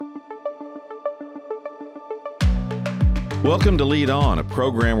Welcome to Lead On, a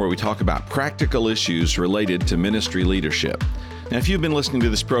program where we talk about practical issues related to ministry leadership. Now, if you've been listening to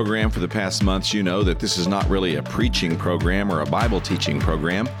this program for the past months, you know that this is not really a preaching program or a Bible teaching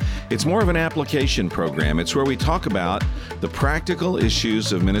program. It's more of an application program. It's where we talk about the practical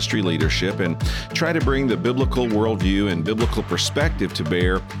issues of ministry leadership and try to bring the biblical worldview and biblical perspective to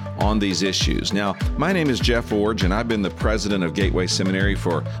bear on these issues. Now, my name is Jeff Forge, and I've been the president of Gateway Seminary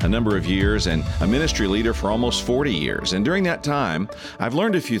for a number of years and a ministry leader for almost 40 years. And during that time, I've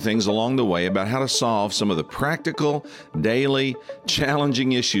learned a few things along the way about how to solve some of the practical, daily,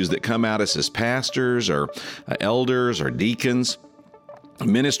 challenging issues that come at us as pastors or elders or deacons,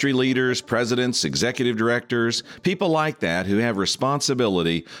 ministry leaders, presidents, executive directors, people like that who have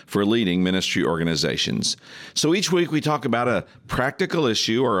responsibility for leading ministry organizations. So each week we talk about a practical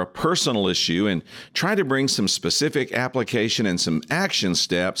issue or a personal issue and try to bring some specific application and some action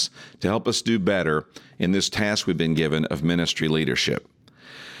steps to help us do better in this task we've been given of ministry leadership.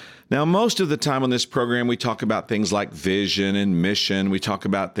 Now, most of the time on this program, we talk about things like vision and mission. We talk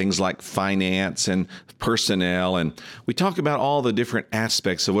about things like finance and personnel, and we talk about all the different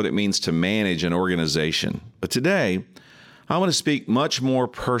aspects of what it means to manage an organization. But today, I want to speak much more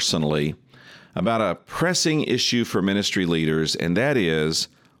personally about a pressing issue for ministry leaders, and that is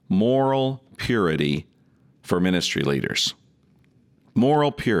moral purity for ministry leaders.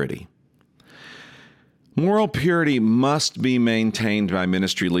 Moral purity. Moral purity must be maintained by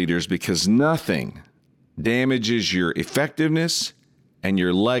ministry leaders because nothing damages your effectiveness and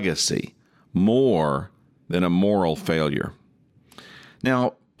your legacy more than a moral failure.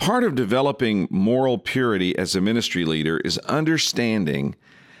 Now, part of developing moral purity as a ministry leader is understanding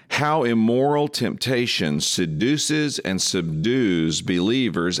how immoral temptation seduces and subdues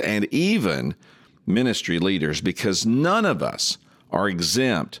believers and even ministry leaders, because none of us are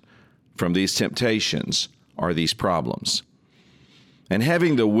exempt from these temptations or these problems. And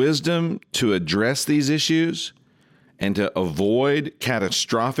having the wisdom to address these issues and to avoid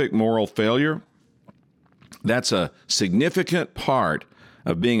catastrophic moral failure, that's a significant part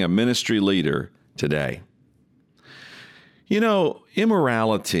of being a ministry leader today. You know,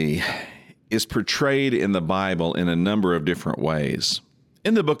 immorality is portrayed in the Bible in a number of different ways.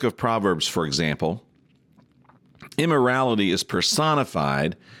 In the book of Proverbs, for example, immorality is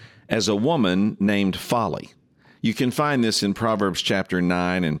personified as a woman named Folly. You can find this in Proverbs chapter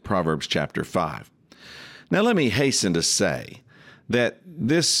 9 and Proverbs chapter 5. Now, let me hasten to say that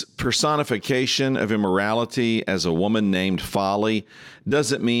this personification of immorality as a woman named Folly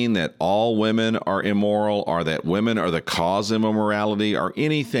doesn't mean that all women are immoral or that women are the cause of immorality or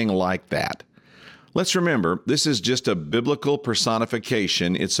anything like that. Let's remember, this is just a biblical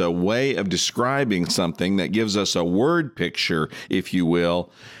personification. It's a way of describing something that gives us a word picture, if you will,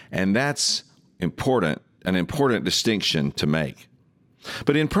 and that's important, an important distinction to make.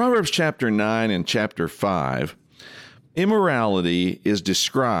 But in Proverbs chapter 9 and chapter 5, immorality is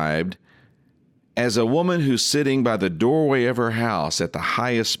described as a woman who's sitting by the doorway of her house at the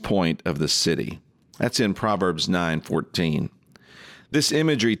highest point of the city. That's in Proverbs 9:14. This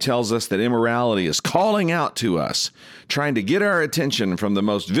imagery tells us that immorality is calling out to us, trying to get our attention from the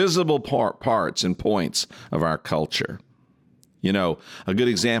most visible parts and points of our culture. You know, a good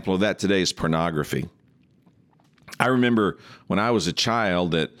example of that today is pornography. I remember when I was a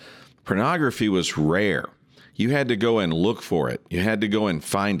child that pornography was rare. You had to go and look for it. You had to go and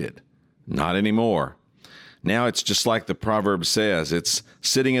find it. Not anymore. Now it's just like the proverb says, it's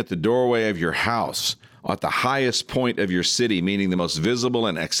sitting at the doorway of your house, at the highest point of your city, meaning the most visible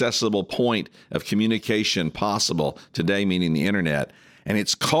and accessible point of communication possible today, meaning the internet. And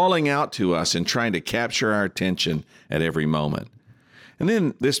it's calling out to us and trying to capture our attention at every moment. And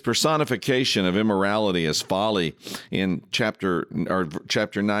then this personification of immorality as folly in chapter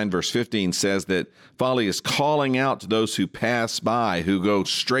 9, verse 15 says that folly is calling out to those who pass by, who go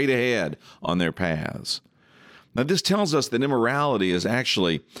straight ahead on their paths. Now, this tells us that immorality is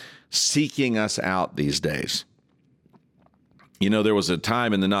actually seeking us out these days. You know, there was a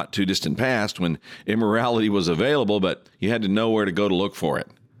time in the not too distant past when immorality was available, but you had to know where to go to look for it.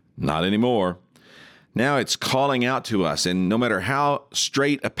 Not anymore. Now it's calling out to us, and no matter how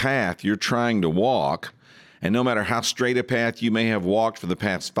straight a path you're trying to walk, and no matter how straight a path you may have walked for the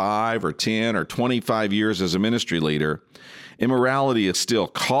past 5 or 10 or 25 years as a ministry leader, immorality is still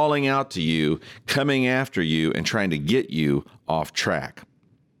calling out to you, coming after you, and trying to get you off track.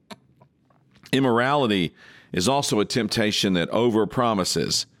 Immorality is also a temptation that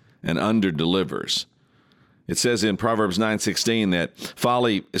overpromises and underdelivers. It says in Proverbs 9:16 that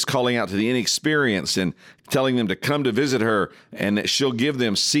folly is calling out to the inexperienced and telling them to come to visit her, and that she'll give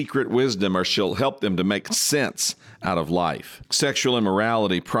them secret wisdom, or she'll help them to make sense out of life. Sexual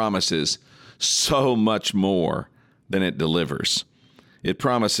immorality promises so much more than it delivers. It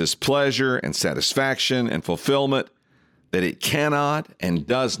promises pleasure and satisfaction and fulfillment that it cannot and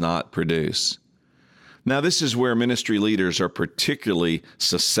does not produce. Now, this is where ministry leaders are particularly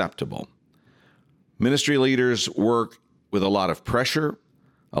susceptible. Ministry leaders work with a lot of pressure,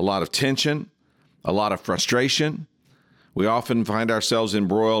 a lot of tension, a lot of frustration. We often find ourselves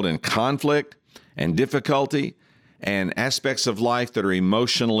embroiled in conflict and difficulty and aspects of life that are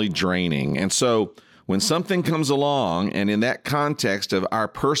emotionally draining. And so when something comes along, and in that context of our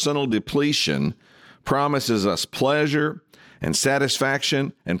personal depletion promises us pleasure and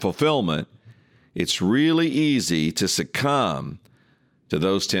satisfaction and fulfillment, it's really easy to succumb to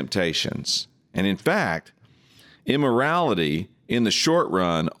those temptations. And in fact, immorality in the short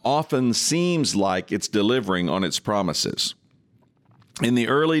run often seems like it's delivering on its promises. In the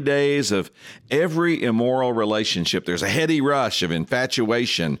early days of every immoral relationship, there's a heady rush of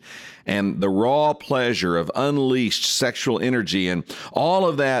infatuation and the raw pleasure of unleashed sexual energy, and all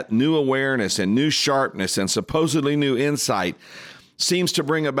of that new awareness and new sharpness and supposedly new insight seems to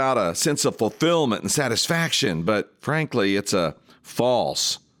bring about a sense of fulfillment and satisfaction, but frankly, it's a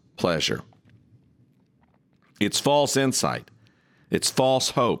false pleasure. It's false insight. It's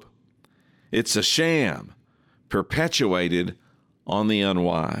false hope. It's a sham perpetuated on the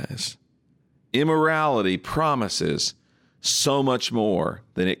unwise. Immorality promises so much more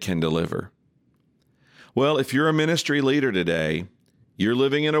than it can deliver. Well, if you're a ministry leader today, you're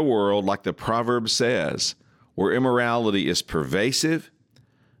living in a world, like the proverb says, where immorality is pervasive,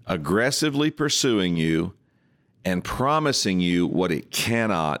 aggressively pursuing you, and promising you what it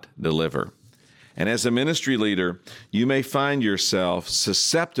cannot deliver. And as a ministry leader, you may find yourself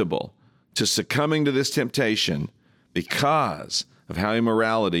susceptible to succumbing to this temptation because of how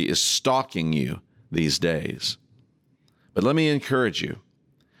immorality is stalking you these days. But let me encourage you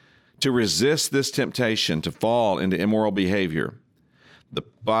to resist this temptation to fall into immoral behavior.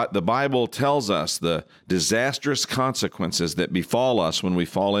 The Bible tells us the disastrous consequences that befall us when we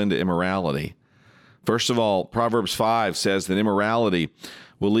fall into immorality. First of all, Proverbs 5 says that immorality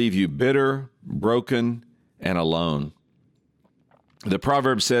will leave you bitter, broken, and alone. The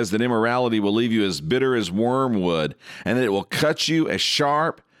proverb says that immorality will leave you as bitter as wormwood, and that it will cut you as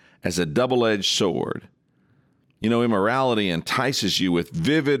sharp as a double-edged sword. You know, immorality entices you with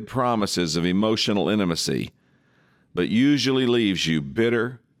vivid promises of emotional intimacy, but usually leaves you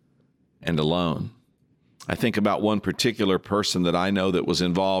bitter and alone. I think about one particular person that I know that was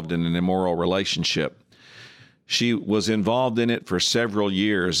involved in an immoral relationship. She was involved in it for several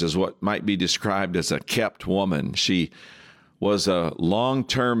years as what might be described as a kept woman. She was a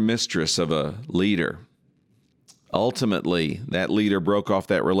long-term mistress of a leader. Ultimately, that leader broke off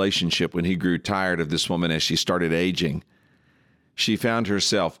that relationship when he grew tired of this woman as she started aging. She found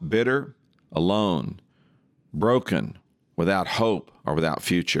herself bitter, alone, broken, without hope or without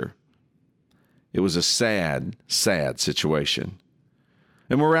future. It was a sad, sad situation.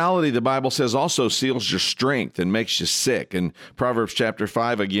 Immorality, the Bible says, also seals your strength and makes you sick. In Proverbs chapter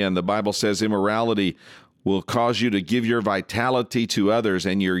 5, again, the Bible says immorality will cause you to give your vitality to others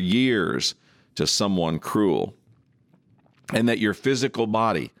and your years to someone cruel, and that your physical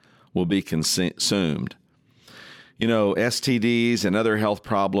body will be consumed. You know, STDs and other health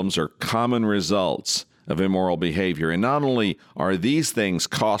problems are common results of immoral behavior. And not only are these things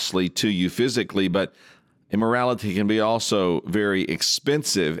costly to you physically, but immorality can be also very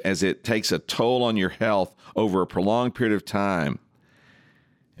expensive as it takes a toll on your health over a prolonged period of time.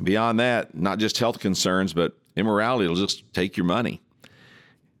 And beyond that, not just health concerns, but immorality will just take your money.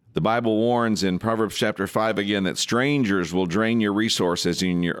 The Bible warns in Proverbs chapter 5 again that strangers will drain your resources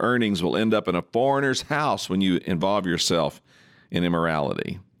and your earnings will end up in a foreigner's house when you involve yourself in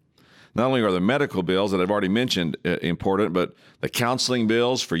immorality. Not only are the medical bills that I've already mentioned important, but the counseling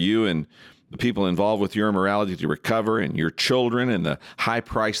bills for you and the people involved with your immorality to recover, and your children and the high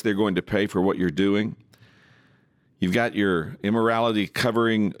price they're going to pay for what you're doing. You've got your immorality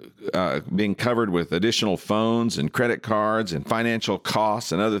being covered with additional phones and credit cards and financial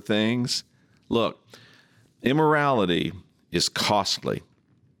costs and other things. Look, immorality is costly.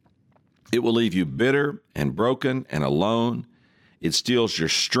 It will leave you bitter and broken and alone. It steals your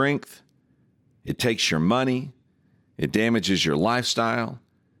strength. It takes your money. It damages your lifestyle.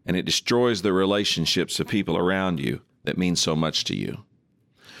 And it destroys the relationships of people around you that mean so much to you.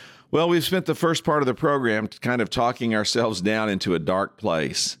 Well, we've spent the first part of the program kind of talking ourselves down into a dark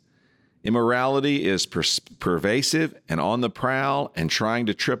place. Immorality is pervasive and on the prowl and trying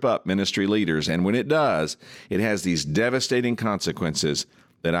to trip up ministry leaders. And when it does, it has these devastating consequences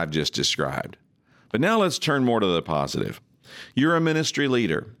that I've just described. But now let's turn more to the positive. You're a ministry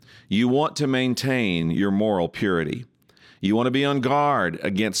leader. You want to maintain your moral purity. You want to be on guard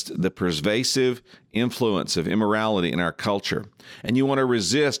against the pervasive influence of immorality in our culture. And you want to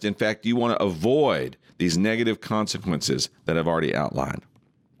resist, in fact, you want to avoid these negative consequences that I've already outlined.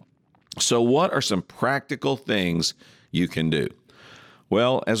 So what are some practical things you can do?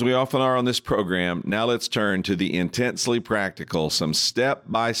 Well, as we often are on this program, now let's turn to the intensely practical, some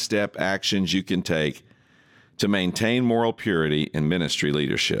step-by-step actions you can take to maintain moral purity in ministry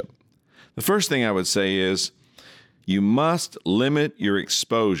leadership. The first thing I would say is you must limit your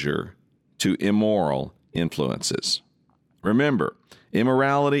exposure to immoral influences. Remember,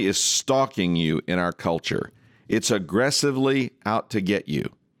 immorality is stalking you in our culture. It's aggressively out to get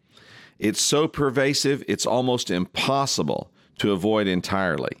you. It's so pervasive, it's almost impossible to avoid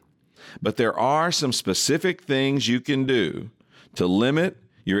entirely. But there are some specific things you can do to limit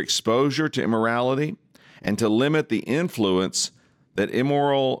your exposure to immorality and to limit the influence that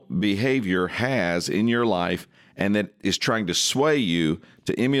immoral behavior has in your life and that is trying to sway you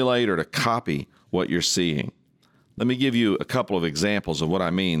to emulate or to copy what you're seeing. Let me give you a couple of examples of what I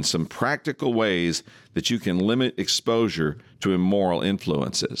mean, some practical ways that you can limit exposure to immoral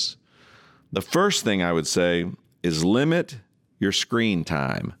influences. The first thing I would say is limit your screen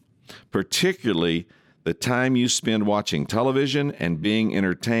time, particularly the time you spend watching television and being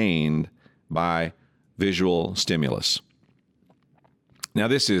entertained by visual stimulus. Now,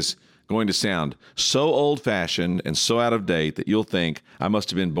 this is going to sound so old-fashioned and so out of date that you'll think I must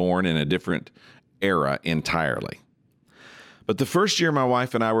have been born in a different era entirely. But the first year my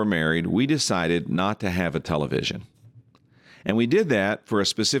wife and I were married, we decided not to have a television. And we did that for a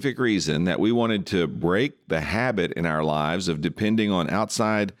specific reason, that we wanted to break the habit in our lives of depending on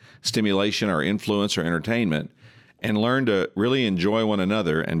outside stimulation or influence or entertainment and learn to really enjoy one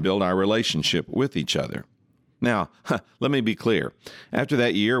another and build our relationship with each other. Now, let me be clear. After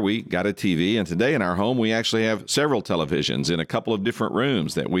that year, we got a TV, and today in our home, we actually have several televisions in a couple of different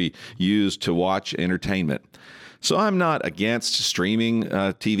rooms that we use to watch entertainment. So I'm not against streaming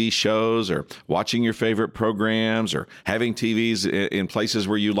TV shows or watching your favorite programs or having TVs in places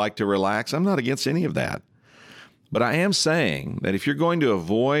where you like to relax. I'm not against any of that. But I am saying that if you're going to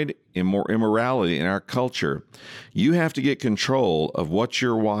avoid immorality in our culture, you have to get control of what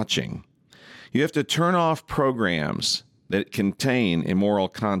you're watching. You have to turn off programs that contain immoral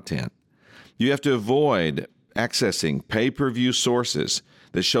content. You have to avoid accessing pay-per-view sources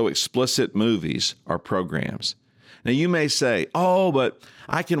that show explicit movies or programs. Now, you may say, oh, but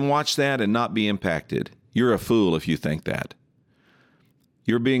I can watch that and not be impacted. You're a fool if you think that.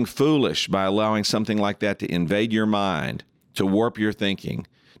 You're being foolish by allowing something like that to invade your mind, to warp your thinking,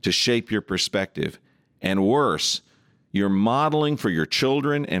 to shape your perspective. And worse, you're modeling for your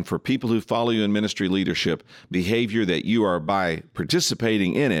children and for people who follow you in ministry leadership behavior that you are, by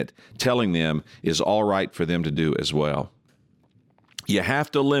participating in it, telling them is all right for them to do as well. You have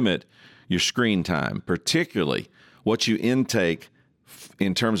to limit your screen time, particularly what you intake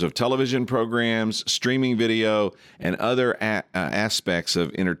in terms of television programs, streaming video, and other aspects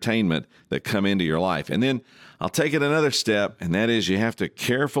of entertainment that come into your life. And then I'll take it another step, and that is you have to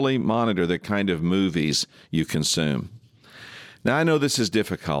carefully monitor the kind of movies you consume. Now, I know this is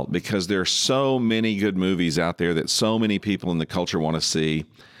difficult because there are so many good movies out there that so many people in the culture want to see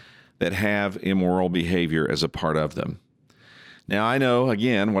that have immoral behavior as a part of them. Now, I know,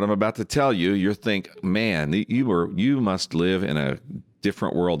 again, what I'm about to tell you, you think, man, you must live in a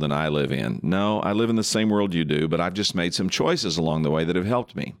different world than I live in. No, I live in the same world you do, but I've just made some choices along the way that have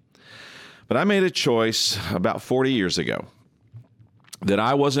helped me. But I made a choice about 40 years ago that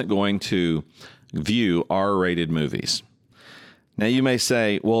I wasn't going to view R-rated movies. Now, you may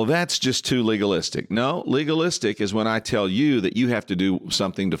say, well, that's just too legalistic. No, legalistic is when I tell you that you have to do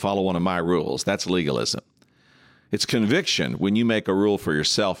something to follow one of my rules. That's legalism. It's conviction when you make a rule for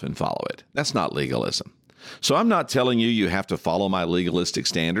yourself and follow it. That's not legalism. So I'm not telling you you have to follow my legalistic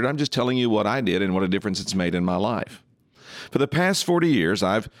standard. I'm just telling you what I did and what a difference it's made in my life. For the past 40 years,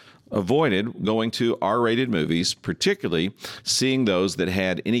 I've avoided going to R-rated movies, particularly seeing those that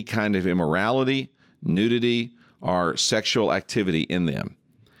had any kind of immorality, nudity, or sexual activity in them.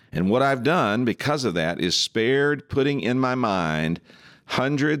 And what I've done because of that is spared putting in my mind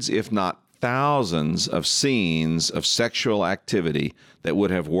hundreds, if not thousands, of scenes of sexual activity that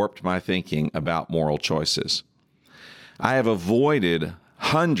would have warped my thinking about moral choices. I have avoided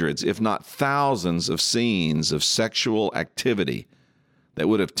hundreds, if not thousands, of scenes of sexual activity that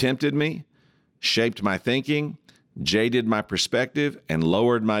would have tempted me, shaped my thinking, jaded my perspective, and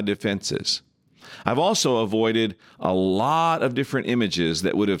lowered my defenses. I've also avoided a lot of different images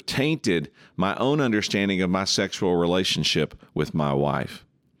that would have tainted my own understanding of my sexual relationship with my wife.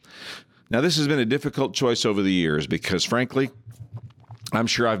 Now, this has been a difficult choice over the years because, frankly, I'm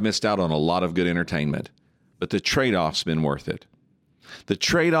sure I've missed out on a lot of good entertainment, but the trade-off's been worth it. The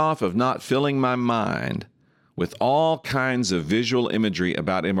trade-off of not filling my mind with all kinds of visual imagery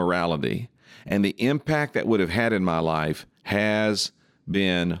about immorality and the impact that would have had in my life has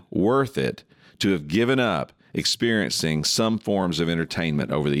been worth it to have given up experiencing some forms of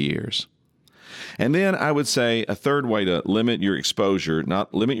entertainment over the years. And then I would say a third way to limit your exposure,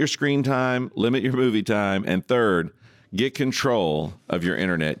 not limit your screen time, limit your movie time, and third, get control of your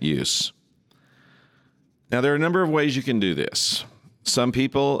internet use. Now, there are a number of ways you can do this. Some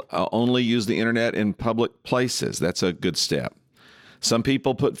people only use the internet in public places. That's a good step. Some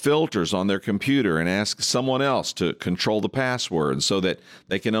people put filters on their computer and ask someone else to control the password so that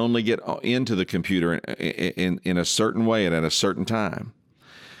they can only get into the computer in a certain way and at a certain time.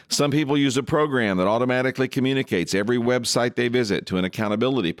 Some people use a program that automatically communicates every website they visit to an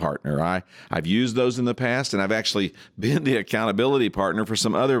accountability partner. I've used those in the past, and I've actually been the accountability partner for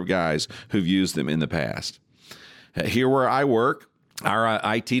some other guys who've used them in the past. Here where I work, our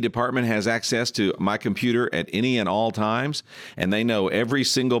IT department has access to my computer at any and all times, and they know every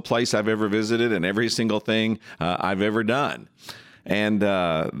single place I've ever visited and every single thing I've ever done. And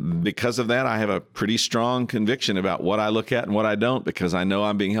because of that, I have a pretty strong conviction about what I look at and what I don't, because I know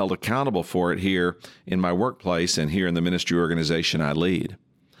I'm being held accountable for it here in my workplace and here in the ministry organization I lead.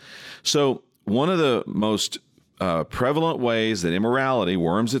 So one of the most prevalent ways that immorality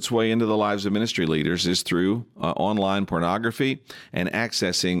worms its way into the lives of ministry leaders is through online pornography and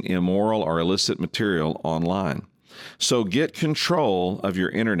accessing immoral or illicit material online. So get control of your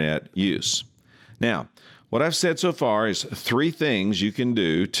internet use. Now, what I've said so far is 3 things you can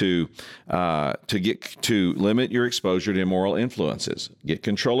do to limit your exposure to immoral influences. Get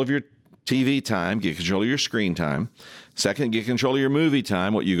control of your TV time, get control of your screen time. Second, get control of your movie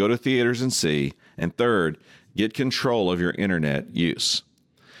time, what you go to theaters and see. And third, get control of your internet use.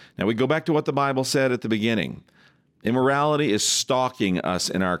 Now, we go back to what the Bible said at the beginning. Immorality is stalking us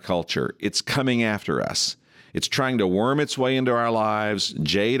in our culture. It's coming after us. It's trying to worm its way into our lives,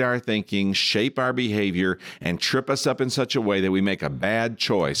 jade our thinking, shape our behavior, and trip us up in such a way that we make a bad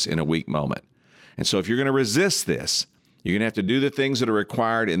choice in a weak moment. And so if you're going to resist this, you're going to have to do the things that are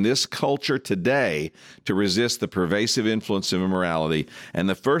required in this culture today to resist the pervasive influence of immorality. And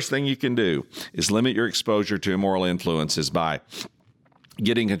the first thing you can do is limit your exposure to immoral influences by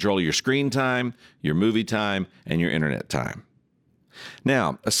getting control of your screen time, your movie time, and your internet time.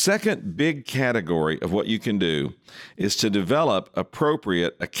 Now, a second big category of what you can do is to develop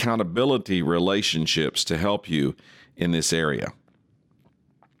appropriate accountability relationships to help you in this area.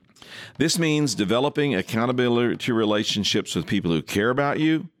 This means developing accountability relationships with people who care about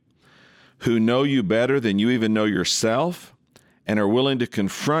you, who know you better than you even know yourself, and are willing to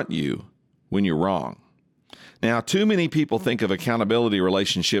confront you when you're wrong. Now, too many people think of accountability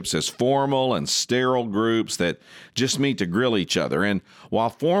relationships as formal and sterile groups that just meet to grill each other. And while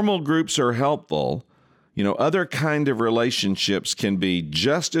formal groups are helpful, other kind of relationships can be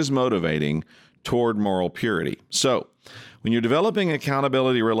just as motivating toward moral purity. So, when you're developing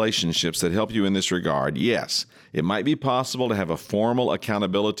accountability relationships that help you in this regard, yes, it might be possible to have a formal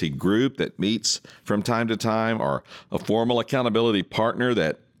accountability group that meets from time to time, or a formal accountability partner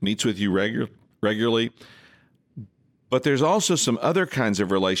that meets with you regularly. But there's also some other kinds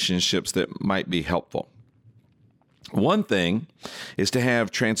of relationships that might be helpful. One thing is to have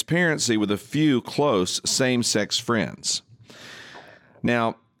transparency with a few close same-sex friends.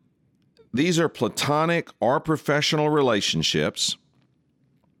 Now, these are platonic or professional relationships.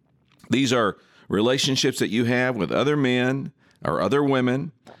 These are relationships that you have with other men or other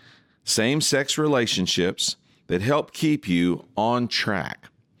women, same-sex relationships that help keep you on track.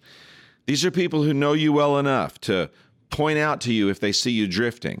 These are people who know you well enough to point out to you if they see you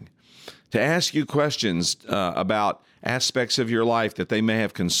drifting, to ask you questions about aspects of your life that they may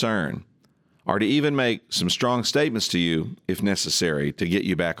have concern, or to even make some strong statements to you, if necessary, to get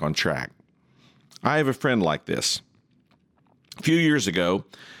you back on track. I have a friend like this. A few years ago,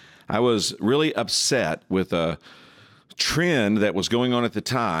 I was really upset with a trend that was going on at the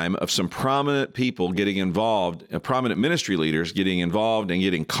time of some prominent people getting involved, prominent ministry leaders getting involved and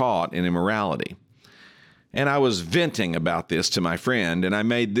getting caught in immorality. And I was venting about this to my friend, and I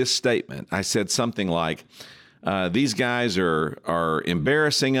made this statement. I said something like, these guys are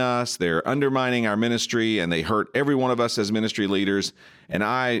embarrassing us, they're undermining our ministry, and they hurt every one of us as ministry leaders, and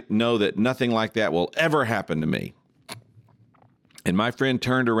I know that nothing like that will ever happen to me. And my friend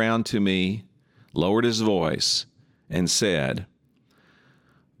turned around to me, lowered his voice, and said,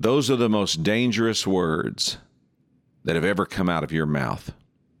 "Those are the most dangerous words that have ever come out of your mouth.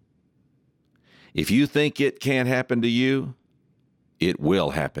 If you think it can't happen to you, it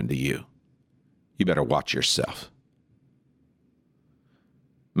will happen to you. You better watch yourself."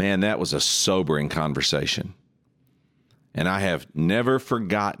 Man, that was a sobering conversation. And I have never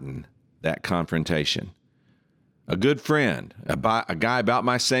forgotten that confrontation. A good friend, a guy about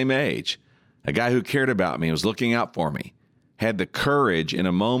my same age, a guy who cared about me, was looking out for me, had the courage in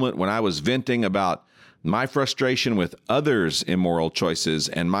a moment when I was venting about my frustration with others' immoral choices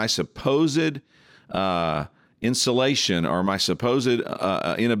and my supposed insulation or my supposed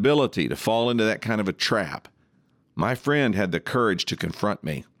inability to fall into that kind of a trap. My friend had the courage to confront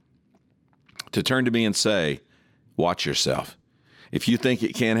me, to turn to me and say, "Watch yourself. If you think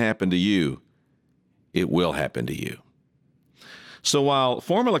it can't happen to you, it will happen to you." So while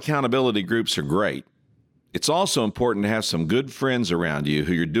formal accountability groups are great, it's also important to have some good friends around you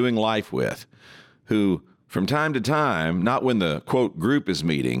who you're doing life with, who from time to time, not when the, quote, group is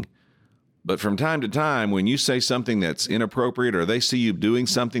meeting, but from time to time when you say something that's inappropriate or they see you doing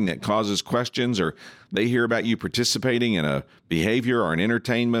something that causes questions or they hear about you participating in a behavior or an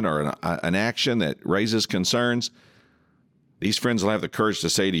entertainment or an action that raises concerns, these friends will have the courage to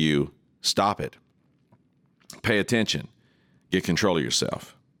say to you, "Stop it. Pay attention. Get control of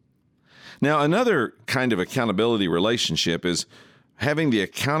yourself." Now, another kind of accountability relationship is having the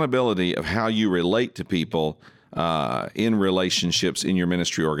accountability of how you relate to people in relationships in your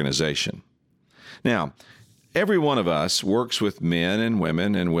ministry organization. Now, every one of us works with men and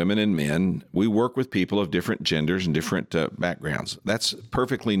women and men. We work with people of different genders and different backgrounds. That's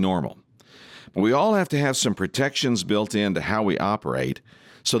perfectly normal. But we all have to have some protections built into how we operate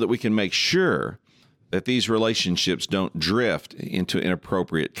so that we can make sure that these relationships don't drift into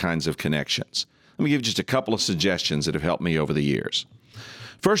inappropriate kinds of connections. Let me give you just a couple of suggestions that have helped me over the years.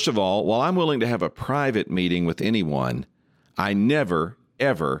 First of all, while I'm willing to have a private meeting with anyone, I never,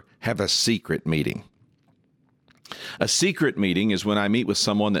 ever have a secret meeting. A secret meeting is when I meet with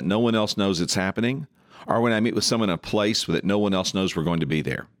someone that no one else knows it's happening, or when I meet with someone in a place that no one else knows we're going to be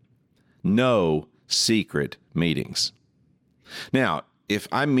there. No secret meetings. Now, if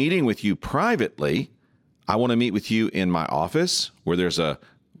I'm meeting with you privately, I want to meet with you in my office where there's a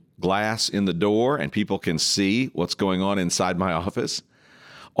glass in the door and people can see what's going on inside my office.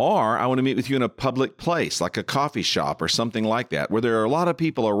 Or I want to meet with you in a public place like a coffee shop or something like that, where there are a lot of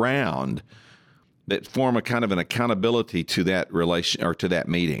people around that form a kind of an accountability to that relation or to that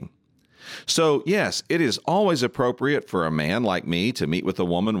meeting. So yes, it is always appropriate for a man like me to meet with a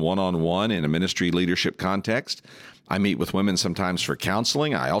woman one-on-one in a ministry leadership context. I meet with women sometimes for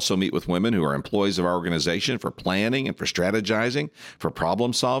counseling. I also meet with women who are employees of our organization for planning and for strategizing, for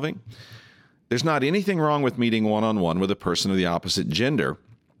problem solving. There's not anything wrong with meeting one-on-one with a person of the opposite gender,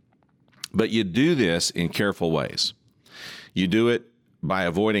 but you do this in careful ways. You do it by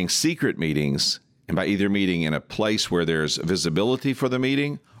avoiding secret meetings and by either meeting in a place where there's visibility for the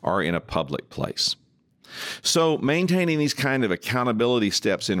meeting or in a public place. So maintaining these kind of accountability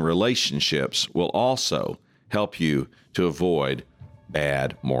steps in relationships will also help you to avoid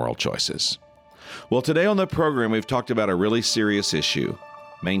bad moral choices. Well, today on the program, we've talked about a really serious issue,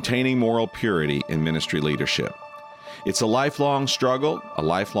 maintaining moral purity in ministry leadership. It's a lifelong struggle, a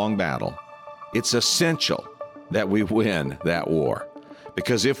lifelong battle. It's essential that we win that war,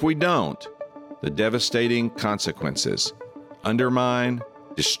 because if we don't, the devastating consequences undermine,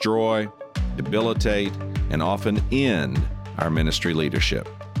 destroy, debilitate, and often end our ministry leadership.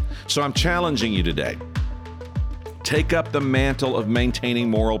 So I'm challenging you today. Take up the mantle of maintaining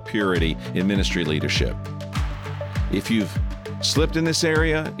moral purity in ministry leadership. If you've slipped in this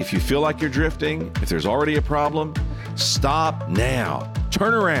area, if you feel like you're drifting, if there's already a problem, stop now.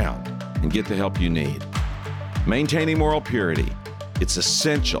 Turn around and get the help you need. Maintaining moral purity, it's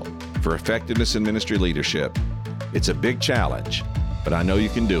essential for effectiveness in ministry leadership. It's a big challenge, but I know you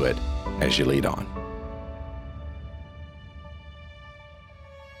can do it as you lead on.